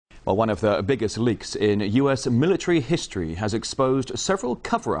Well, one of the biggest leaks in U.S. military history has exposed several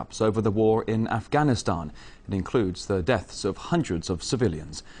cover-ups over the war in Afghanistan. It includes the deaths of hundreds of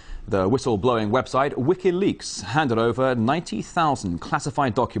civilians. The whistleblowing website Wikileaks handed over 90,000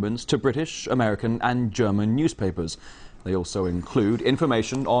 classified documents to British, American and German newspapers. They also include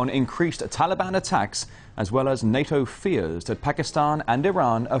information on increased Taliban attacks, as well as NATO fears that Pakistan and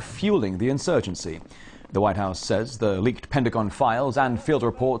Iran are fueling the insurgency. The White House says the leaked Pentagon files and field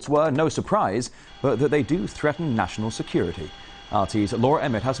reports were no surprise, but that they do threaten national security. RT's Laura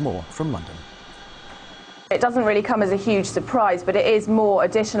Emmett has more from London. It doesn't really come as a huge surprise, but it is more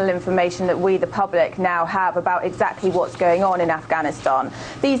additional information that we, the public, now have about exactly what's going on in Afghanistan.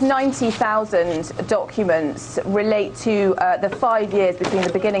 These 90,000 documents relate to the 5 years between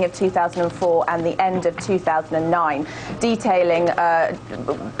the beginning of 2004 and the end of 2009, detailing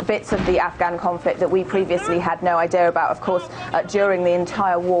bits of the Afghan conflict that we previously had no idea about. Of course, during the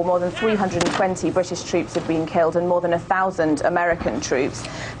entire war, more than 320 British troops have been killed and more than 1,000 American troops.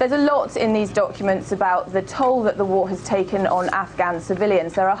 There's a lot in these documents about the toll that the war has taken on Afghan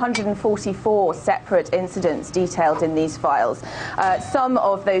civilians. There are 144 separate incidents detailed in these files. Some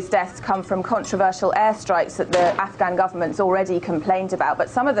of those deaths come from controversial airstrikes that the Afghan government's already complained about, but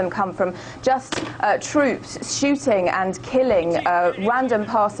some of them come from just troops shooting and killing random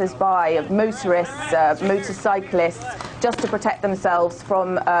passers-by, motorists, motorcyclists, just to protect themselves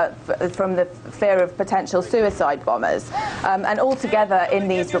from the fear of potential suicide bombers. And altogether in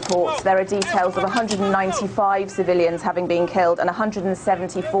these reports there are details of 195 civilians having been killed and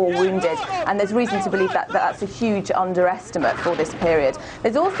 174 wounded, and there's reason to believe that that's a huge underestimate for this period.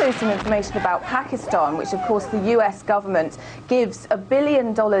 There's also some information about Pakistan, which of course the US government gives $1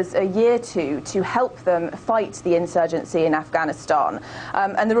 billion a year to help them fight the insurgency in Afghanistan.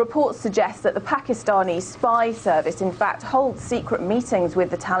 And the report suggests that the Pakistani spy service in fact holds secret meetings with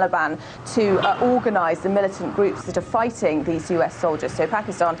the Taliban to organise the militant groups that are fighting these US soldiers. So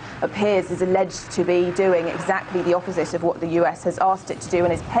Pakistan is alleged to be doing exactly the opposite of what the US has asked it to do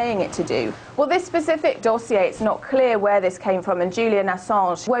and is paying it to do. Well, this specific dossier, it's not clear where this came from, and Julian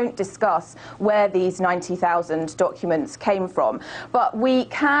Assange won't discuss where these 90,000 documents came from. But we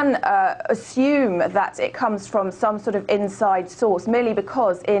can assume that it comes from some sort of inside source, merely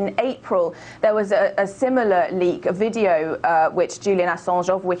because in April there was a similar leak, a video which Julian Assange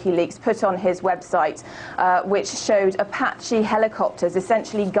of Wikileaks put on his website, which showed Apache helicopters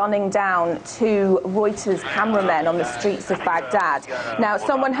essentially gunning down two Reuters cameramen on the streets of Baghdad. Now,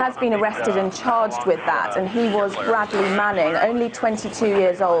 someone has been arrested and charged with that, and he was Bradley Manning, only 22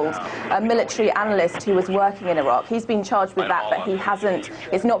 years old, a military analyst who was working in Iraq. He's been charged with that, but he hasn't.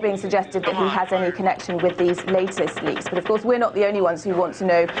 It's not being suggested that he has any connection with these latest leaks. But of course, we're not the only ones who want to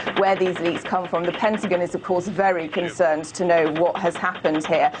know where these leaks come from. The Pentagon is, of course, very concerned to know what has happened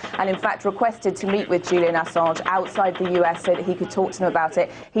here, and in fact requested to meet with Julian Assange outside the US so that he could talk to them about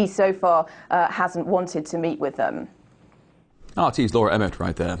it. He so far hasn't wanted to meet with them. RT's Laura Emmett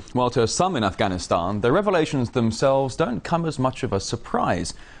right there. Well, to some in Afghanistan, the revelations themselves don't come as much of a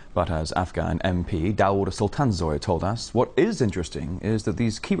surprise. But as Afghan MP Dawood Sultanzoy told us, what is interesting is that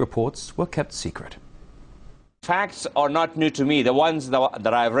these key reports were kept secret. Facts are not new to me. The ones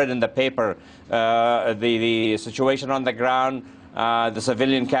that I've read in the paper, the situation on the ground, the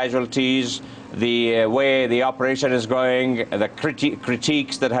civilian casualties, the way the operation is going, the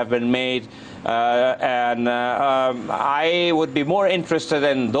critiques that have been made, and I would be more interested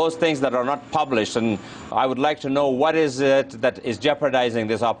in those things that are not published, and I would like to know what is it that is jeopardizing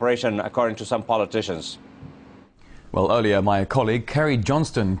this operation according to some politicians. Well, earlier my colleague Kerry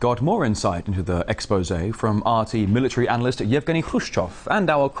Johnston got more insight into the expose from RT military analyst Yevgeny Khrushchev and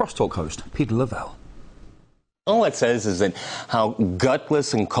our crosstalk host Peter Lavelle. All it says is that how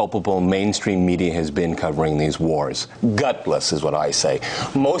gutless and culpable mainstream media has been covering these wars. Gutless is what I say.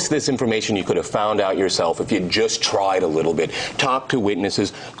 Most of this information you could have found out yourself if you just tried a little bit, talked to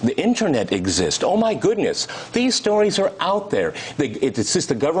witnesses. The internet exists. Oh my goodness, these stories are out there. It's just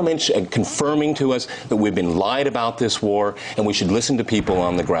the government confirming to us that we've been lied about this war and we should listen to people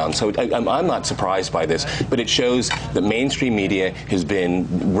on the ground. So I'm not surprised by this, but it shows that mainstream media has been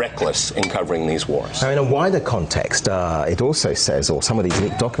reckless in covering these wars. In a wider context, it also says, or some of these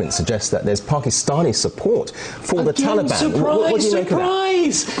leaked documents suggest, that there's Pakistani support for the Taliban. Surprise, what do you make of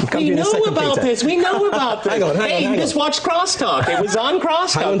surprise! We know about this. We know about this. Hang on, you just watched Crosstalk. It was on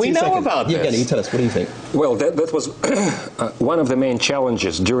Crosstalk. We know about this. Yevgeny, you tell us, what do you think? Well, that was one of the main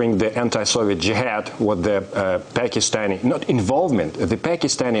challenges during the anti-Soviet jihad with the Pakistani, not involvement. The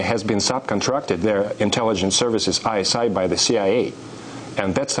Pakistani has been subcontracted, their intelligence services, ISI, by the CIA.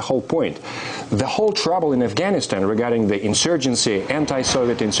 And that's the whole point. The whole trouble in Afghanistan regarding the insurgency,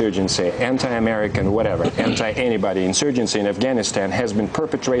 anti-Soviet insurgency, anti-American, whatever, anti-anybody insurgency in Afghanistan has been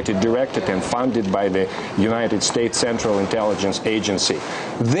perpetrated, directed, and funded by the United States Central Intelligence Agency.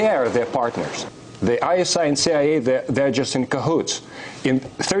 They're their partners. The ISI and CIA, they're just in cahoots.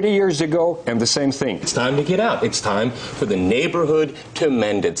 30 years ago, and the same thing. It's time to get out. It's time for the neighborhood to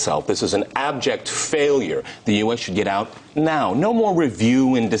mend itself. This is an abject failure. The U.S. should get out now. No more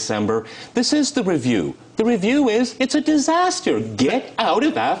review in December. This is the review. The review is it's a disaster. Get out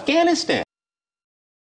of Afghanistan.